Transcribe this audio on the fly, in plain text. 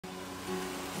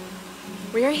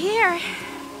We're here.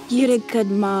 You did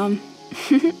good, Mom.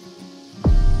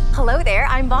 Hello there,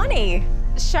 I'm Bonnie.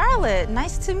 Charlotte,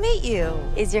 nice to meet you.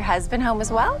 Is your husband home as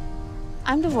well?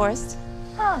 I'm divorced.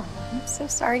 Oh, I'm so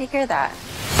sorry to hear that.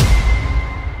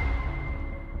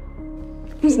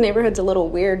 This neighborhood's a little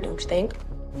weird, don't you think?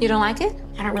 You don't like it?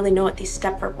 I don't really know what these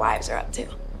Stepford wives are up to.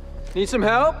 Need some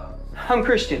help? I'm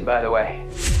Christian, by the way.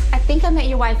 I think I met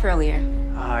your wife earlier.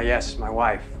 Yes, my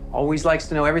wife. Always likes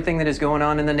to know everything that is going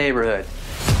on in the neighborhood.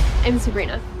 I'm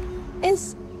Sabrina.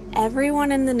 Is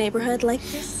everyone in the neighborhood like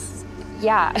this?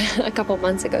 Yeah, a couple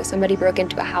months ago, somebody broke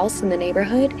into a house in the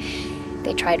neighborhood.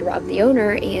 They tried to rob the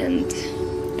owner, and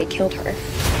they killed her.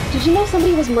 Did you know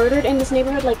somebody was murdered in this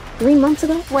neighborhood like 3 months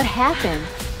ago? What happened?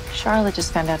 Charlotte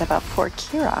just found out about poor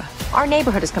Kira. Our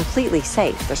neighborhood is completely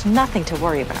safe. There's nothing to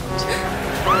worry about.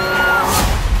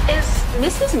 Is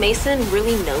Mrs. Mason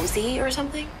really nosy or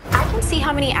something? I can see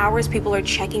how many hours people are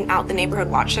checking out the neighborhood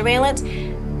watch surveillance,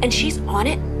 and she's on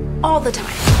it all the time.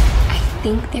 I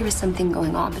think there was something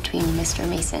going on between Mr.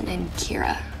 Mason and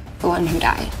Kira, the one who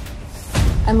died.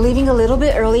 I'm leaving a little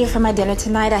bit earlier for my dinner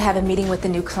tonight. I have a meeting with a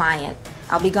new client.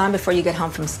 I'll be gone before you get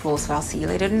home from school, so I'll see you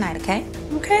later tonight, okay?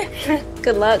 Okay.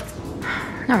 Good luck.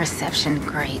 No reception,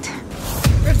 great.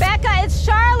 Rebecca, it's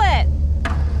Charlotte!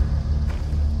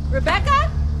 Rebecca?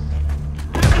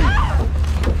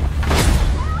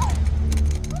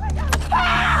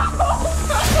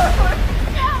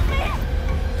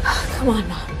 Come on,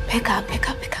 Mom. Pick up.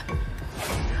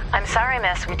 I'm sorry,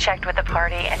 miss. We checked with the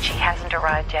party and she hasn't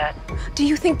arrived yet. Do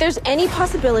you think there's any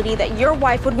possibility that your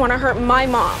wife would want to hurt my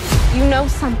mom? You know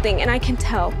something, and I can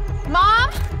tell.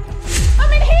 Mom?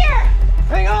 I'm in here!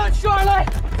 Hang on, Charlotte!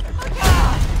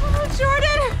 Oh,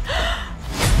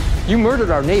 Jordan! You murdered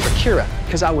our neighbor, Kira,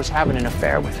 because I was having an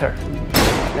affair with her.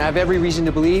 And I have every reason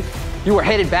to believe you were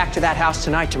headed back to that house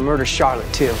tonight to murder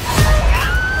Charlotte, too.